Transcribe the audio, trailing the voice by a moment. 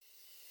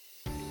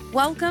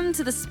Welcome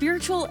to the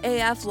Spiritual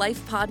AF Life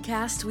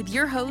Podcast with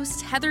your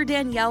host, Heather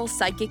Danielle,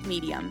 Psychic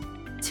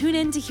Medium. Tune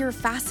in to hear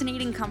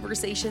fascinating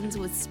conversations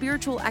with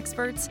spiritual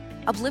experts,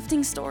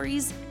 uplifting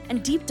stories,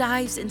 and deep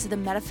dives into the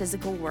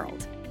metaphysical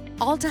world.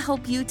 All to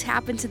help you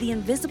tap into the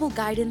invisible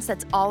guidance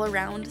that's all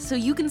around so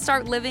you can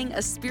start living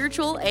a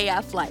spiritual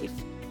AF life.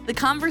 The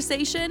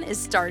conversation is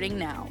starting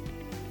now.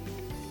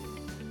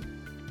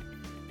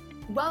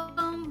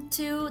 Welcome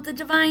to the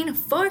Divine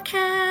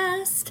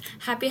Forecast.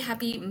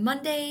 Happy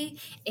Monday.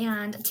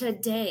 And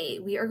today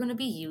we are going to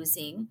be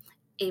using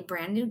a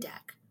brand new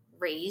deck,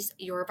 Raise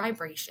Your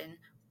Vibration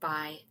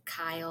by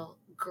Kyle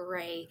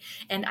Gray.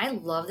 And I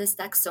love this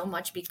deck so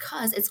much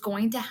because it's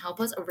going to help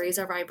us raise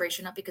our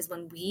vibration up, because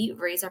when we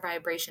raise our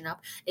vibration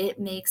up, it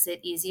makes it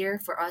easier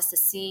for us to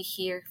see,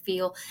 hear,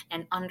 feel,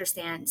 and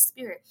understand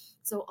spirit.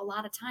 So a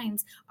lot of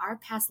times our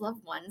past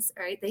loved ones,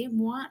 right, they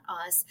want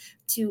us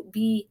to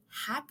be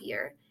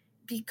happier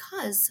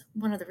because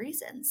one of the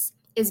reasons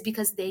is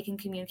because they can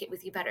communicate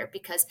with you better,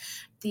 because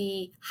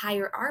the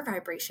higher our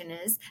vibration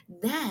is,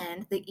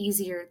 then the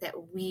easier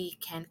that we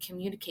can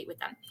communicate with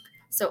them.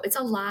 So it's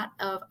a lot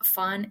of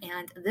fun,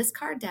 and this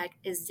card deck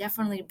is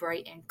definitely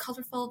bright and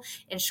colorful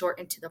and short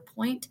and to the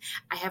point.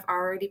 I have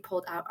already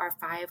pulled out our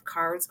 5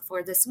 cards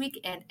for this week,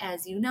 and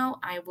as you know,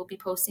 I will be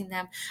posting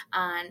them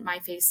on my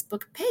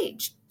Facebook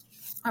page.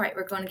 All right,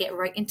 we're going to get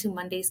right into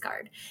Monday's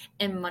card.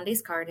 And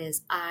Monday's card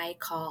is I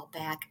Call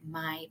Back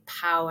My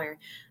Power.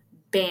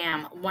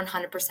 Bam,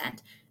 100%.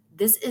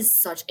 This is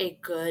such a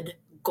good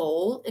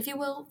goal, if you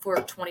will, for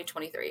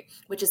 2023,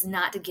 which is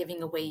not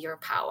giving away your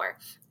power.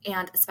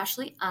 And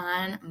especially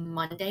on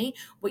Monday,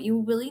 what you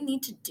really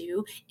need to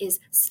do is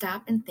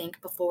stop and think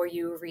before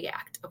you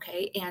react,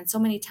 okay? And so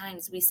many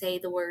times we say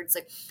the words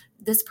like,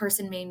 this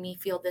person made me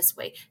feel this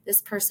way,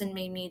 this person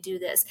made me do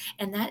this,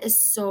 and that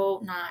is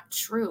so not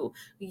true.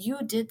 You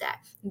did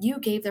that. You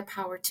gave their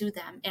power to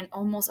them and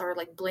almost are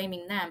like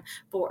blaming them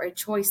for a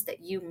choice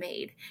that you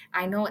made.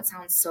 I know it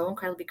sounds so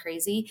incredibly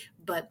crazy,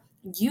 but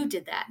you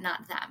did that,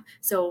 not them.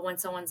 So when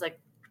someone's like,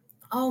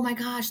 oh my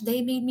gosh,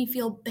 they made me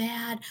feel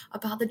bad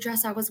about the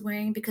dress I was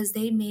wearing because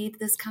they made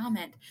this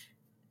comment.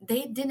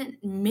 They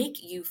didn't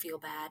make you feel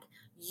bad.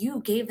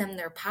 You gave them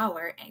their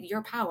power and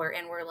your power,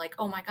 and were like,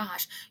 oh my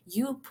gosh,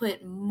 you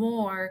put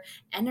more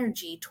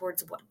energy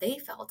towards what they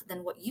felt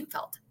than what you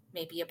felt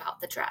maybe about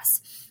the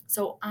dress.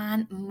 So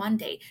on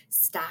Monday,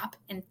 stop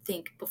and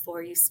think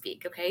before you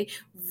speak, okay?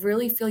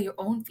 Really feel your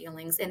own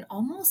feelings, and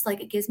almost like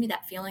it gives me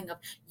that feeling of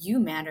you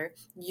matter,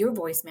 your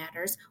voice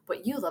matters,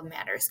 what you love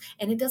matters.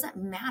 And it doesn't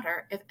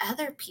matter if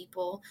other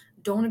people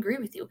don't agree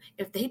with you,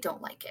 if they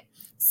don't like it.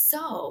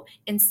 So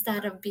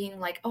instead of being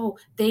like, oh,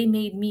 they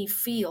made me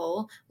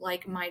feel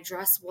like my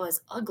dress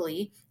was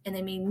ugly and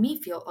they made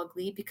me feel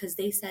ugly because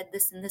they said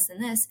this and this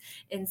and this,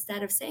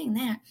 instead of saying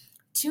that,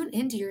 tune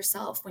into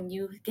yourself when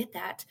you get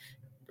that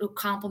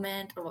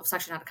compliment, or well, it's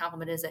actually not a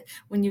compliment, is it?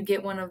 When you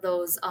get one of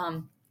those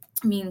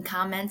mean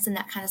comments and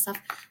that kind of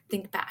stuff,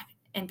 think back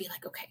and be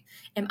like, okay,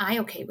 am I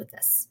okay with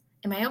this?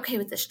 Am I okay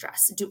with this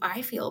dress? Do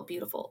I feel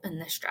beautiful in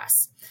this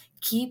dress?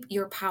 Keep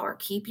your power,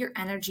 keep your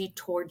energy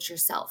towards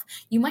yourself.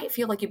 You might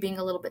feel like you're being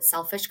a little bit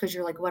selfish because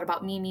you're like, what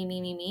about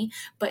me?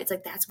 But it's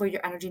like, that's where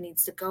your energy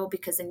needs to go,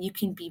 because then you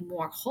can be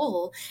more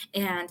whole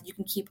and you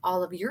can keep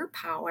all of your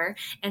power,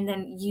 and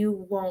then you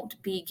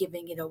won't be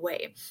giving it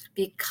away.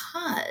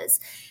 Because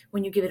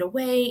when you give it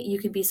away, you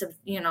can be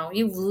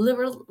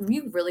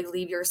you really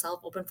leave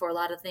yourself open for a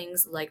lot of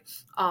things like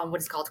what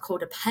is called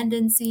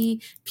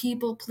codependency,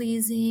 people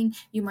pleasing.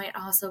 You might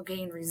also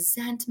gain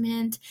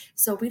resentment.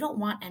 So we don't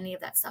want any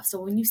of that stuff. So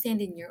when you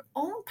stand in your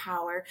own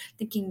power,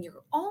 thinking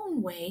your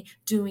own way,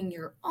 doing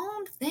your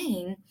own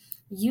thing,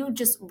 you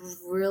just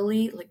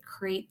really like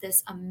create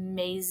this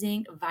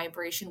amazing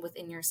vibration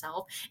within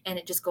yourself, and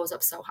it just goes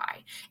up so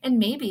high. And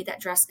maybe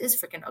that dress is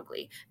freaking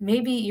ugly.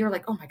 Maybe you're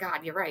like, oh my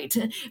God, you're right.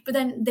 But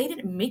then they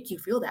didn't make you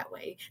feel that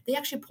way. They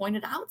actually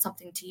pointed out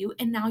something to you,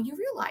 and now you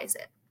realize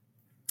it.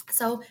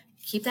 So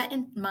keep that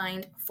in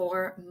mind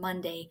for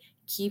Monday.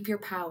 Keep your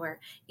power.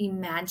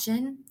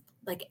 Imagine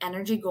like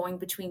energy going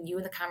between you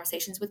and the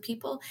conversations with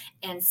people,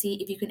 and see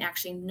if you can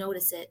actually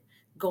notice it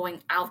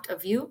going out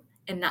of you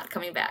and not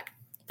coming back.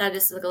 That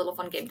is like a little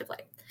fun game to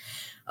play.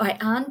 All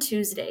right, on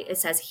Tuesday, it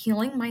says,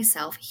 healing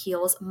myself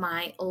heals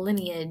my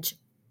lineage.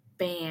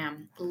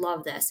 Bam.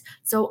 Love this.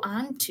 So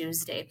on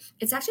Tuesday,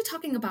 it's actually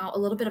talking about a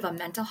little bit of a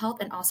mental health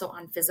and also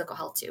on physical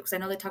health too. Because I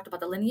know they talked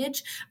about the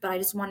lineage, but I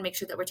just want to make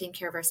sure that we're taking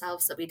care of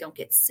ourselves so we don't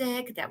get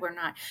sick, that we're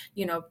not,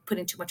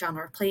 putting too much on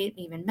our plate,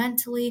 even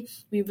mentally.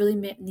 We really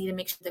need to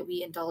make sure that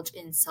we indulge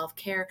in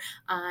self-care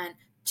on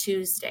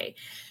Tuesday.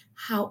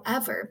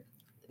 However,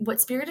 what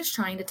Spirit is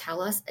trying to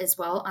tell us as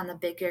well on the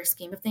bigger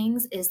scheme of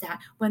things is that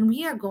when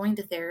we are going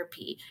to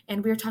therapy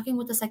and we're talking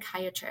with a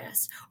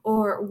psychiatrist,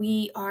 or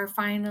we are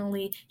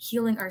finally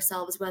healing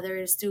ourselves, whether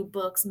it's through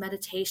books,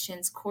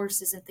 meditations,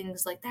 courses, and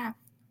things like that,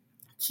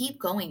 Keep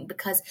going,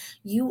 because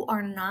you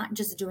are not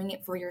just doing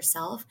it for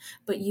yourself,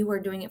 but you are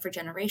doing it for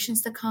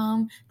generations to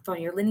come, for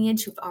your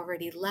lineage who've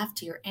already left,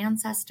 to your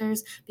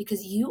ancestors,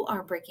 because you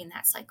are breaking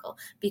that cycle,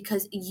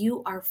 because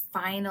you are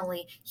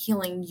finally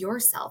healing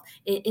yourself.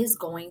 It is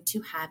going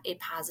to have a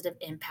positive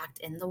impact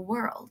in the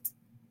world.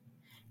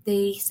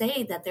 They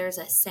say that there's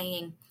a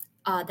saying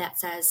that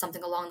says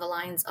something along the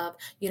lines of,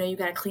 you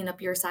got to clean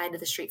up your side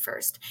of the street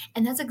first.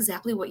 And that's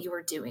exactly what you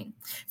are doing.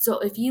 So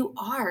if you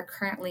are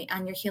currently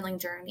on your healing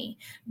journey,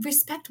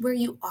 respect where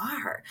you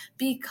are,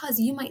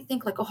 because you might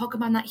think like, oh, how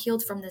come I'm not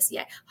healed from this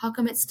yet? How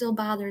come it still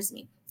bothers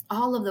me?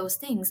 All of those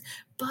things.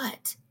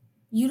 But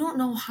you don't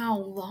know how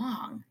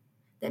long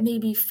that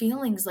maybe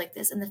feelings like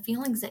this and the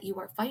feelings that you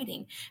are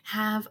fighting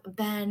have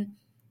been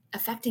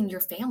affecting your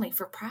family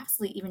for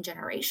possibly even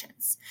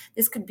generations.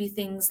 This could be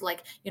things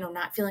like,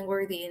 not feeling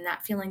worthy and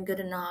not feeling good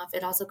enough.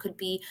 It also could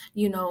be,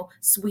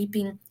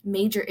 sweeping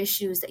major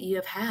issues that you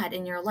have had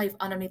in your life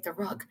underneath the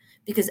rug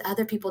because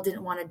other people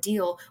didn't want to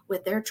deal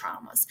with their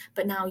traumas,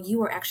 but now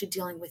you are actually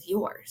dealing with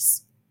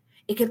yours.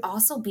 It could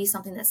also be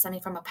something that's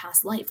stemming from a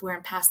past life, where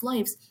in past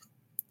lives,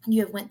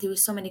 you have went through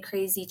so many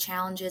crazy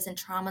challenges and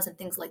traumas and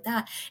things like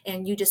that,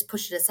 and you just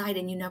pushed it aside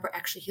and you never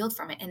actually healed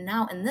from it. And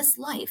now in this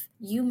life,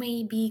 you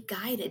may be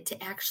guided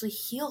to actually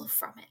heal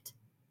from it.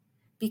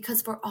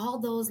 Because for all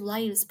those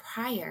lives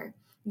prior,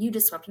 you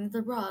just swept under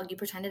the rug, you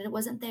pretended it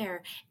wasn't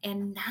there,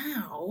 and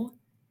now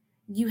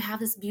you have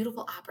this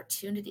beautiful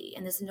opportunity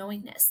and this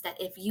knowingness that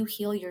if you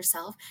heal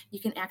yourself, you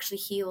can actually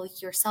heal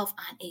yourself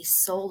on a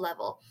soul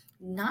level,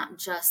 not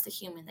just the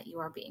human that you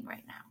are being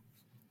right now.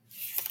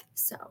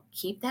 So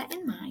keep that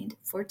in mind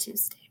for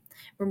Tuesday.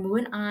 We're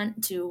moving on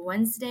to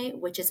Wednesday,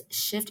 which is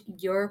shift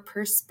your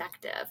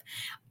perspective.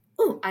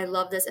 Oh, I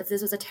love this. If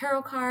this was a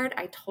tarot card,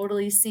 I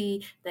totally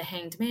see the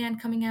Hanged Man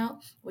coming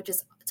out, which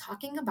is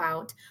talking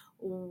about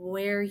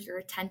where your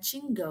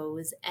attention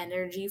goes,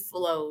 energy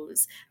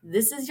flows.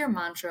 This is your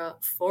mantra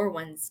for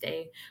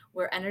Wednesday.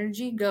 Where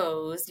energy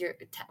goes, where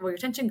your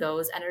attention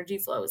goes, energy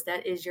flows.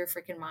 That is your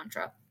freaking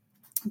mantra.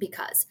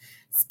 Because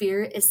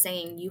Spirit is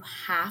saying you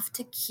have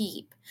to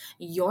keep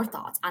your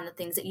thoughts on the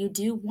things that you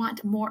do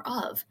want more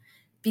of,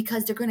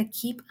 because they're going to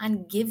keep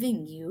on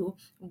giving you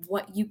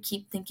what you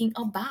keep thinking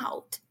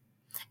about.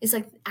 It's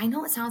like, I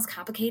know it sounds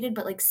complicated,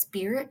 but like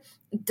Spirit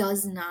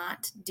does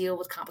not deal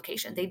with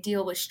complication. They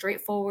deal with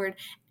straightforward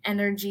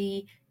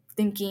energy,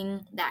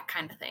 thinking, that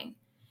kind of thing.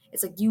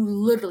 It's like you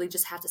literally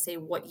just have to say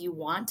what you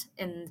want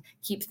and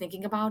keep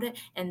thinking about it,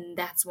 and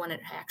that's when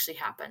it actually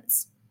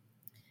happens.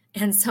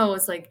 And so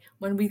it's like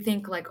when we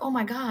think like, oh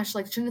my gosh,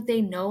 like shouldn't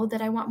they know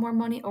that I want more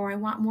money or I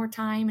want more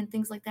time and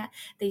things like that?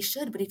 They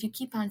should. But if you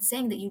keep on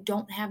saying that you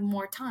don't have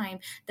more time,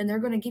 then they're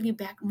going to give you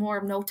back more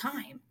of no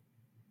time,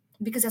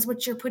 because that's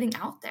what you're putting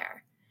out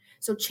there.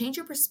 So change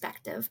your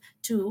perspective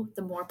to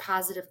the more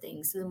positive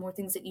things, to the more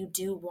things that you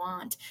do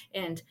want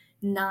and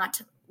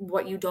not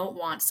what you don't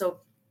want. So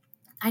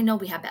I know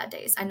we have bad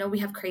days. I know we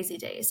have crazy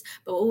days,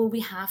 but what we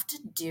have to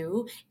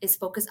do is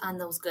focus on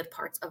those good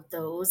parts of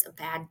those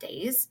bad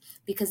days,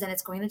 because then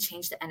it's going to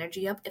change the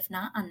energy up. If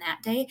not on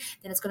that day,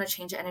 then it's going to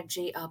change the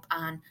energy up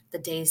on the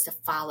days to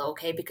follow,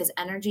 okay? Because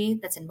energy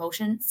that's in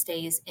motion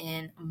stays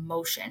in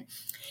motion.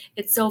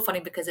 It's so funny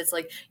because it's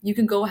like you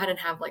can go ahead and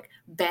have like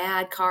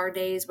bad car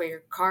days where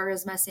your car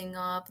is messing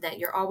up, that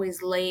you're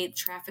always late,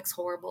 traffic's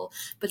horrible.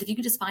 But if you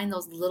can just find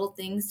those little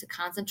things to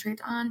concentrate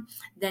on,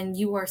 then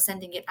you are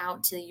sending it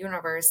out to the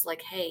universe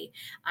like, hey,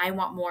 I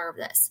want more of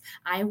this.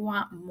 I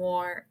want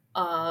more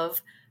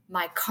of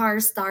my car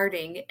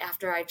starting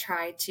after I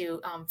tried to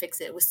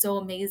fix it. It was so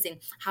amazing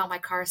how my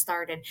car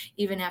started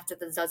even after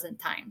the dozenth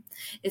time.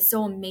 It's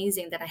so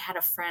amazing that I had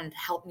a friend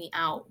help me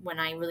out when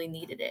I really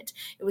needed it.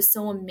 It was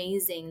so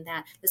amazing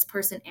that this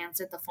person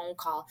answered the phone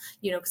call,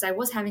 because I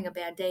was having a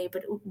bad day,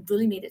 but it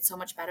really made it so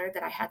much better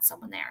that I had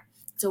someone there.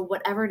 So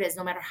whatever it is,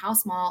 no matter how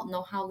small,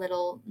 no how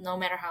little, no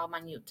matter how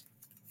minute.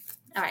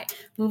 All right,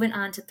 moving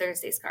on to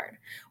Thursday's card.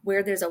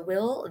 Where there's a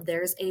will,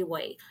 there's a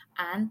way.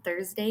 On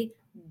Thursday,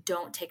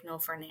 don't take no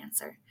for an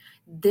answer.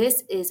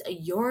 This is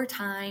your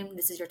time.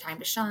 This is your time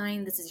to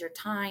shine. This is your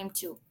time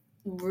to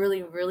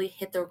really, really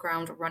hit the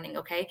ground running,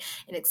 okay?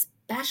 And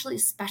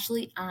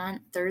especially on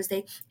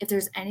Thursday, if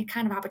there's any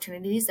kind of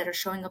opportunities that are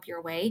showing up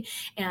your way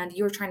and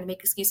you're trying to make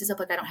excuses of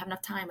like, I don't have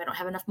enough time, I don't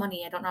have enough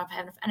money, I don't have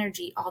enough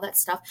energy, all that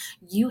stuff,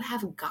 you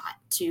have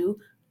got to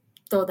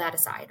throw that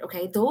aside,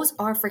 okay? Those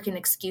are freaking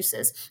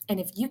excuses. And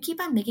if you keep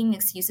on making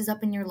excuses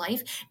up in your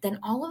life, then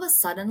all of a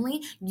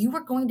suddenly you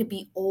are going to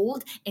be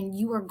old and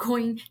you are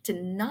going to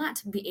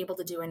not be able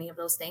to do any of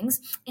those things,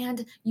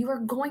 and you are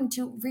going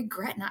to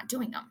regret not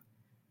doing them.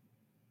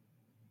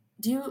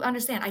 Do you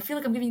understand? I feel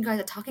like I'm giving you guys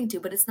a talking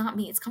to, but it's not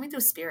me. It's coming through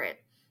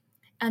Spirit.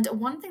 And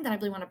one thing that I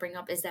really want to bring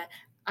up is that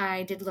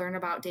I did learn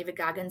about David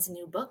Goggins'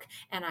 new book,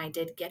 and I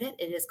did get it.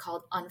 It is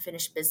called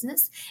Unfinished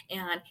Business.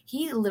 And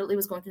he literally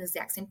was going through the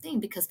exact same thing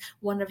because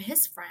one of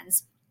his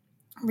friends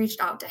reached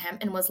out to him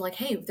and was like,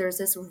 hey, there's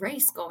this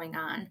race going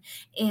on,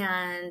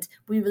 and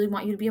we really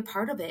want you to be a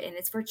part of it, and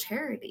it's for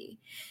charity.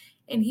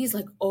 And he's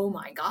like, oh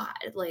my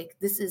God, like,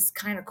 this is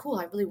kind of cool.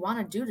 I really want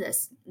to do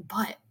this,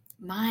 but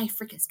my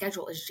freaking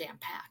schedule is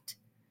jam-packed.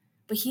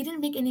 But he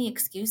didn't make any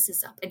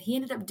excuses up, and he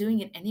ended up doing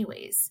it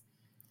anyways.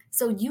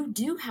 So you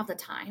do have the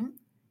time.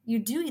 You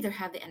do either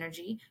have the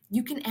energy.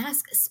 You can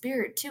ask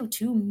Spirit too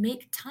to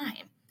make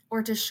time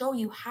or to show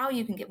you how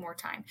you can get more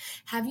time.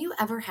 Have you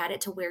ever had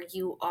it to where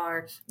you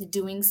are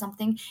doing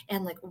something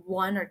and like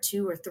 1 or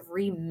 2 or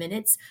 3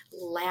 minutes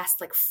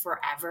last like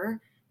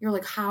forever? You're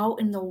like, how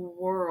in the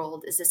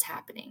world is this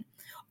happening?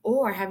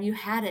 Or have you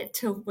had it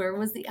to where it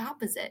was the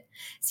opposite?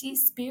 See,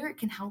 Spirit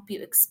can help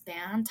you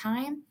expand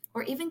time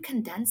or even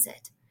condense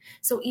it.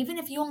 So even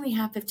if you only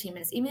have 15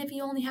 minutes, even if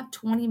you only have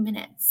 20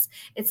 minutes,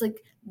 it's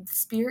like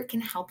Spirit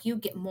can help you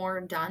get more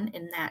done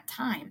in that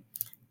time.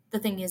 The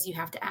thing is, you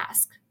have to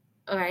ask,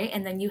 all right?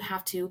 And then you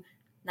have to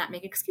not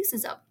make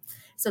excuses up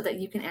so that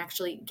you can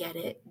actually get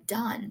it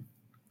done.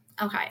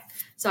 Okay,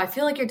 so I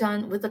feel like you're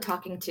done with the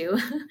talking too.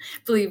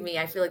 Believe me,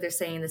 I feel like they're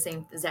saying the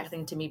same exact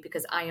thing to me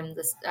because I'm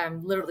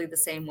literally the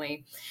same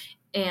way.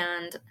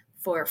 And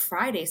for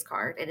Friday's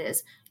card, it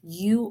is,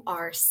 you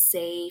are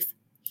safe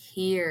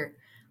here.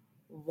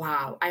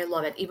 Wow, I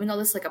love it. Even though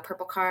this is like a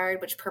purple card,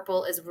 which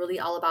purple is really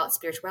all about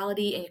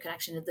spirituality and your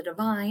connection to the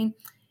divine,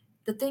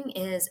 the thing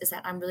is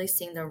that I'm really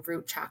seeing the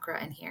root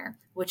chakra in here,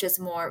 which is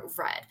more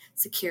red,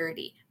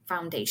 security,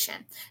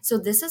 foundation. So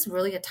this is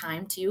really a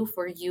time too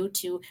for you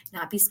to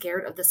not be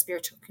scared of the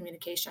spiritual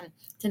communication,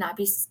 to not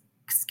be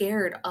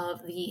scared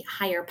of the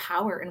higher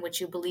power in which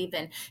you believe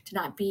in, to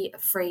not be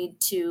afraid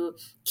to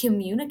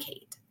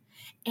communicate.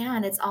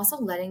 And it's also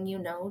letting you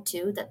know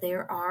too that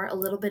there are a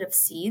little bit of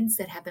seeds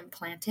that have been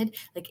planted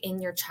like in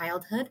your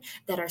childhood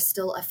that are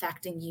still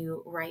affecting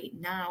you right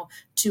now,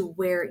 to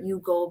where you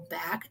go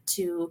back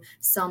to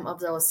some of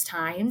those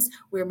times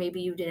where maybe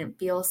you didn't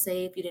feel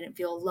safe, you didn't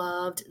feel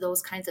loved,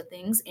 those kinds of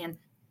things. And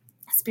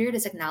Spirit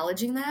is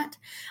acknowledging that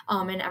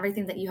and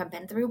everything that you have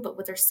been through. But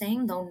what they're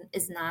saying though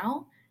is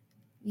now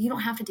you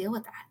don't have to deal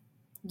with that.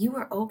 You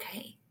are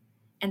okay.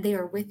 And they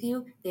are with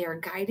you, they are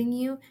guiding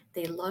you,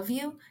 they love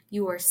you,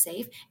 you are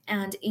safe.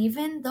 And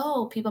even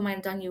though people might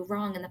have done you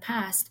wrong in the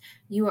past,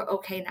 you are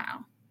okay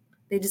now.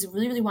 They just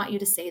really, really want you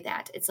to say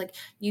that. It's like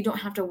you don't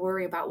have to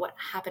worry about what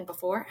happened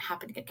before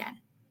happening again.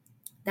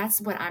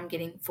 That's what I'm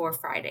getting for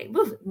Friday.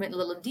 Woo, went a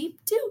little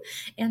deep too.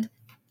 And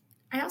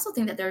I also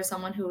think that there is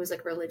someone who is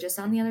like religious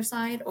on the other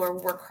side, or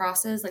wore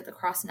crosses, like the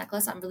cross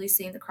necklace. I'm really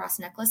seeing the cross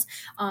necklace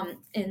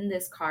in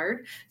this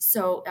card.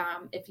 So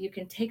if you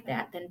can take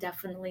that, then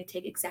definitely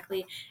take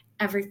exactly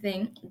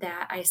everything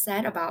that I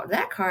said about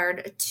that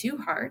card to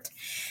heart.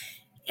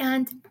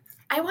 And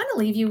I want to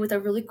leave you with a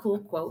really cool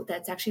quote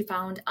that's actually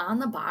found on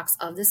the box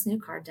of this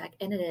new card deck.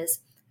 And it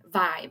is,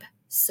 vibe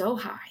so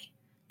high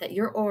that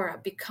your aura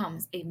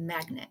becomes a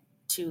magnet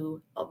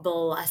to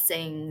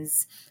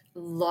blessings.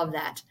 Love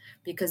that,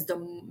 because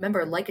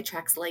remember, like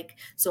attracts like.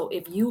 So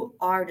if you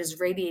are just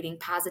radiating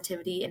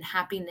positivity and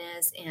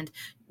happiness, and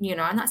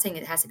I'm not saying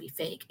it has to be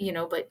fake,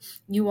 but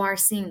you are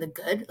seeing the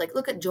good. Like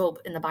look at Job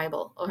in the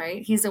Bible, all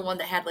right? He's the one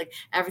that had like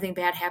everything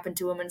bad happen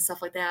to him and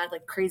stuff like that,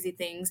 like crazy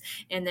things,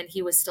 and then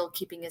he was still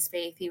keeping his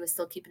faith. He was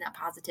still keeping that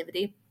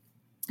positivity.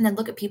 And then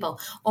look at people.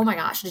 Oh my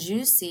gosh, did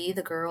you see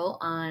the girl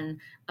on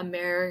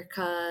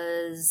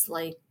America's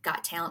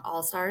Got Talent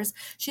All-Stars?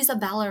 She's a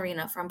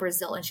ballerina from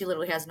Brazil, and she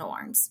literally has no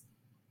arms.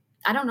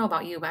 I don't know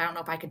about you, but I don't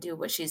know if I could do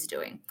what she's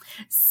doing.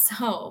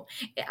 So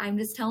I'm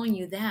just telling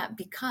you that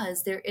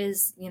because there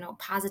is,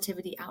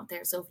 positivity out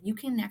there. So if you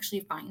can actually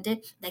find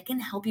it, that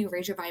can help you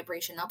raise your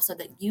vibration up so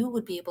that you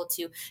would be able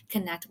to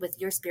connect with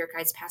your spirit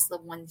guides, past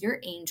loved ones, your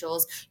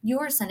angels,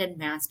 your ascended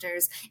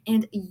masters,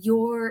 and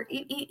your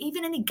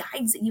even any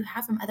guides that you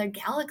have from other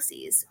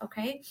galaxies.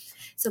 Okay.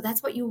 So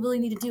that's what you really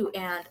need to do.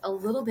 And a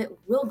little bit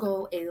will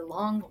go a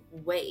long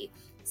way.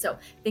 So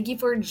thank you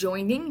for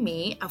joining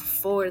me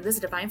for this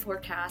divine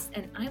forecast,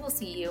 and I will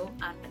see you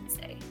on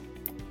Wednesday.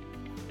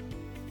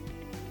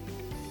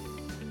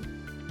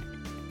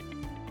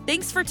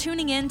 Thanks for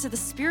tuning in to the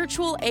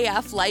Spiritual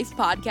AF Life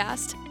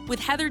podcast with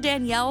Heather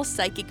Danielle,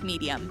 Psychic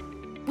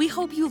Medium. We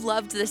hope you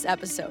loved this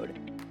episode.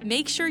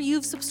 Make sure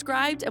you've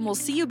subscribed, and we'll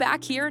see you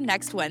back here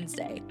next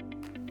Wednesday.